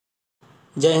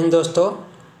जय हिंद दोस्तों,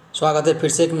 स्वागत है फिर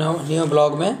से एक न्यू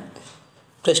ब्लॉग में।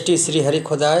 प्रेस्टीज श्रीहरि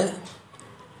खोदाई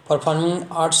परफॉर्मिंग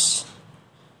आर्ट्स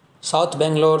साउथ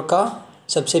बेंगलोर का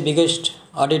सबसे बिगेस्ट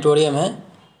ऑडिटोरियम है।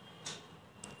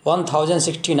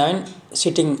 1069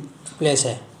 सीटिंग प्लेस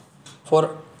है for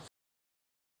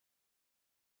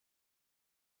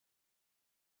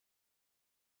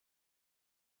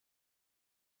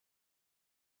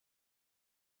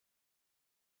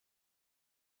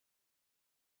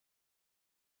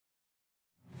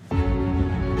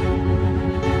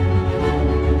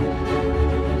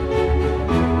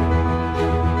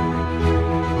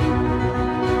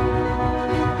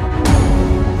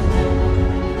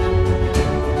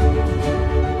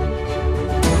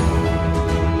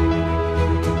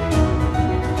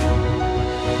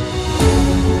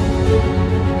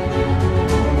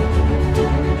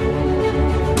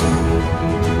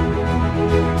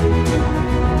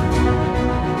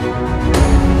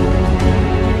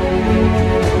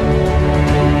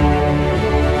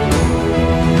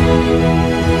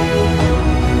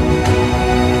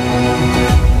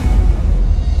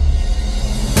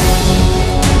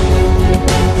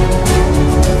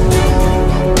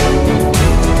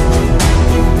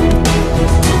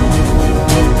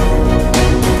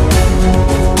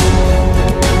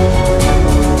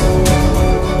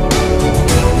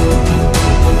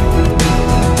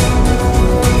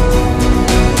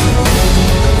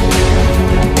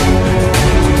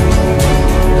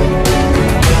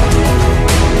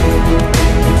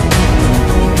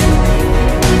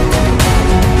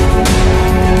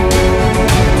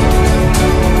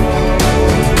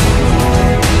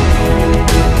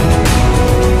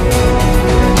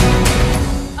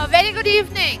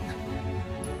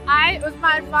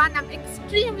I'm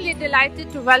extremely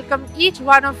delighted to welcome each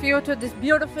one of you to this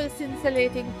beautiful,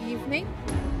 scintillating evening.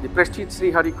 The Prestige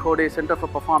Srihari Khoday Center for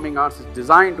Performing Arts is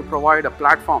designed to provide a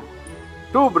platform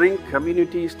to bring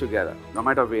communities together, no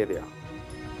matter where they are.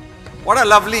 What a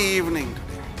lovely evening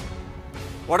today.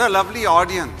 What a lovely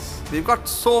audience. We've got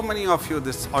so many of you.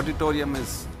 This auditorium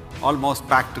is almost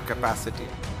packed to capacity.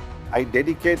 I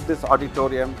dedicate this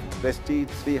auditorium,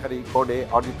 Prestige Srihari Khoday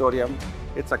Auditorium.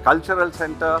 It's a cultural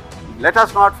center. Let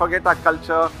us not forget our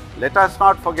culture. Let us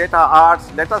not forget our arts.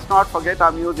 Let us not forget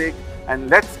our music. And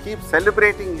let's keep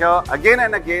celebrating here again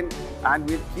and again. And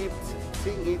we'll keep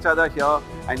seeing each other here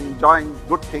and enjoying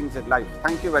good things in life.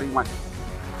 Thank you very much.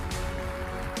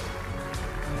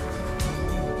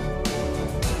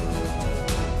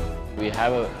 We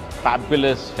have a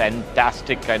fabulous,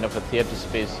 fantastic kind of a theatre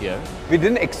space here. We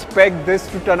didn't expect this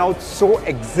to turn out so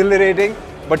exhilarating,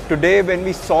 but today when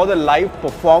we saw the live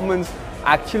performance,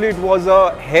 actually it was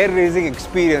a hair-raising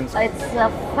experience. It's a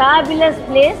fabulous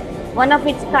place, one of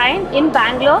its kind in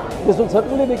Bangalore. This will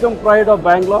certainly become pride of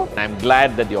Bangalore. I'm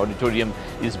glad that the auditorium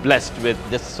is blessed with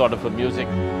this sort of a music.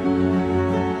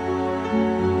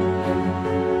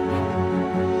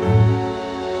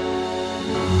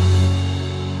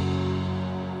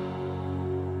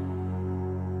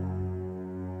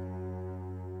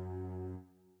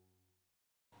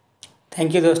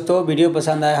 Thank you दोस्तों। Video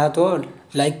पसंद आया तो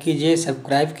like कीजिए,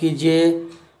 subscribe कीजिए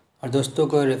और दोस्तों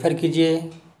को refer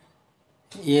कीजिए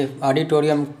ये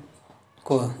ऑडिटोरियम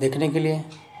को देखने के लिए।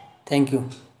 Thank you.